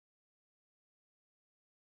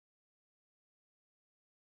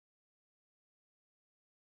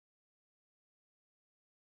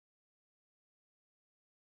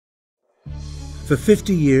For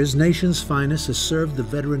 50 years, Nation's Finest has served the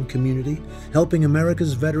veteran community, helping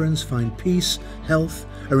America's veterans find peace, health,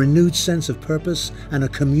 a renewed sense of purpose, and a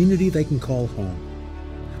community they can call home.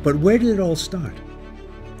 But where did it all start?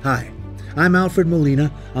 Hi, I'm Alfred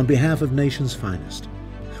Molina on behalf of Nation's Finest.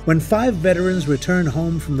 When 5 veterans returned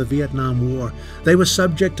home from the Vietnam War, they were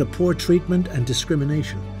subject to poor treatment and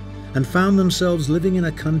discrimination, and found themselves living in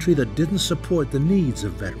a country that didn't support the needs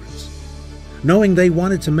of veterans. Knowing they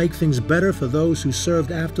wanted to make things better for those who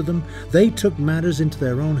served after them, they took matters into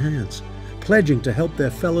their own hands, pledging to help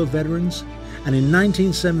their fellow veterans, and in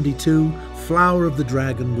 1972, Flower of the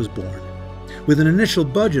Dragon was born. With an initial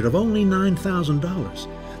budget of only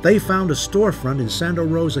 $9,000, they found a storefront in Santa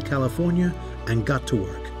Rosa, California, and got to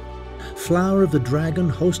work. Flower of the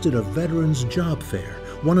Dragon hosted a veterans job fair,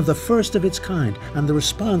 one of the first of its kind, and the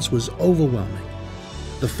response was overwhelming.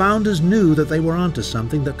 The founders knew that they were onto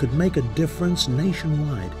something that could make a difference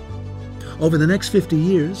nationwide. Over the next 50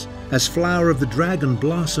 years, as Flower of the Dragon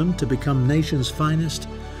blossomed to become Nation's Finest,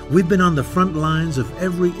 we've been on the front lines of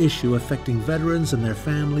every issue affecting veterans and their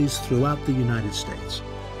families throughout the United States.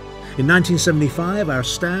 In 1975, our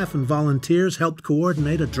staff and volunteers helped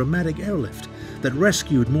coordinate a dramatic airlift that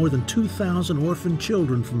rescued more than 2,000 orphaned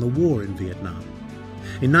children from the war in Vietnam.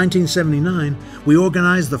 In 1979, we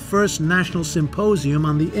organized the first national symposium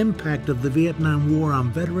on the impact of the Vietnam War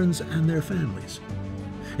on veterans and their families.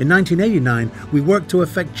 In 1989, we worked to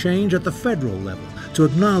effect change at the federal level to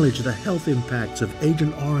acknowledge the health impacts of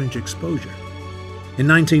Agent Orange exposure. In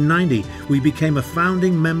 1990, we became a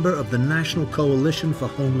founding member of the National Coalition for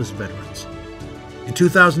Homeless Veterans. In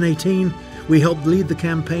 2018, we helped lead the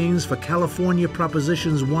campaigns for California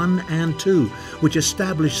Propositions 1 and 2, which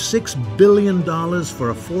established $6 billion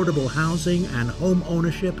for affordable housing and home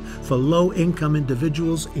ownership for low-income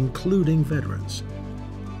individuals, including veterans.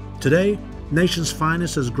 Today, Nation's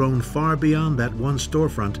Finest has grown far beyond that one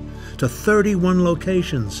storefront to 31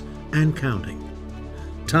 locations and counting.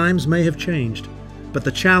 Times may have changed, but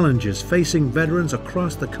the challenges facing veterans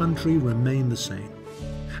across the country remain the same.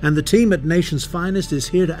 And the team at Nation's Finest is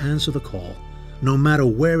here to answer the call, no matter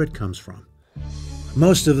where it comes from.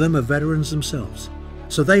 Most of them are veterans themselves,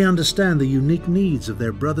 so they understand the unique needs of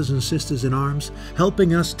their brothers and sisters in arms,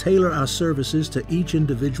 helping us tailor our services to each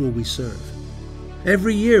individual we serve.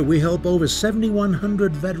 Every year, we help over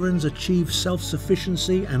 7,100 veterans achieve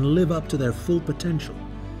self-sufficiency and live up to their full potential.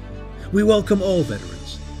 We welcome all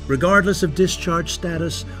veterans, regardless of discharge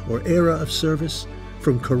status or era of service,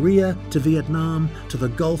 from Korea to Vietnam to the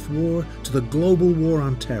Gulf War to the global war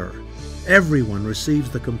on terror. Everyone receives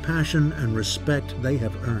the compassion and respect they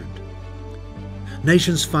have earned.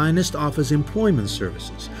 Nation's Finest offers employment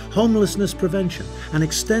services, homelessness prevention, and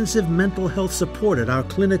extensive mental health support at our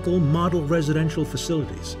clinical model residential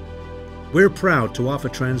facilities. We're proud to offer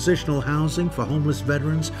transitional housing for homeless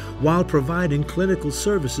veterans while providing clinical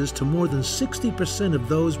services to more than 60% of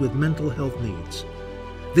those with mental health needs.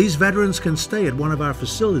 These veterans can stay at one of our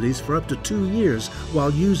facilities for up to 2 years while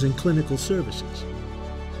using clinical services.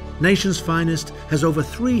 Nation's Finest has over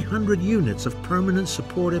 300 units of permanent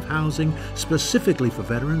supportive housing specifically for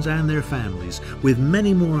veterans and their families, with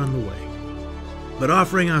many more on the way. But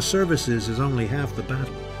offering our services is only half the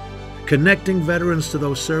battle. Connecting veterans to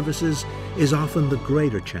those services is often the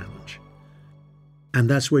greater challenge. And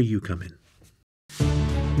that's where you come in.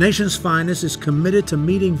 Nation's Finest is committed to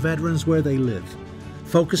meeting veterans where they live,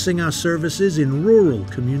 focusing our services in rural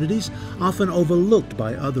communities often overlooked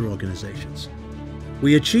by other organizations.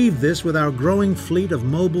 We achieve this with our growing fleet of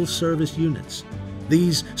mobile service units.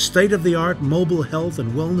 These state-of-the-art mobile health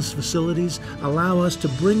and wellness facilities allow us to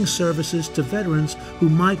bring services to veterans who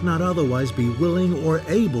might not otherwise be willing or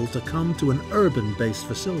able to come to an urban-based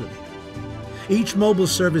facility. Each mobile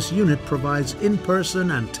service unit provides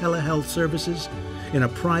in-person and telehealth services in a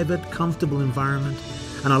private, comfortable environment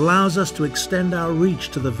and allows us to extend our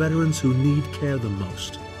reach to the veterans who need care the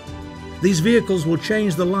most. These vehicles will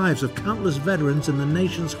change the lives of countless veterans in the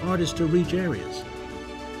nation's hardest-to-reach areas.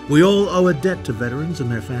 We all owe a debt to veterans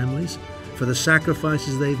and their families for the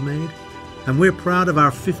sacrifices they've made, and we're proud of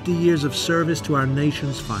our 50 years of service to our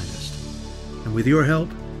nation's finest. And with your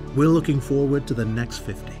help, we're looking forward to the next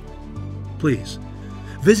 50. Please,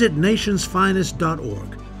 visit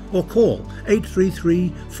nationsfinest.org or call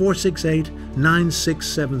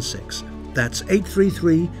 833-468-9676. That's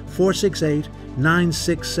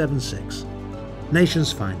 833-468-9676.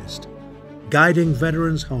 Nation's Finest, guiding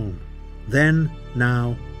veterans home, then,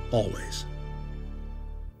 now, always.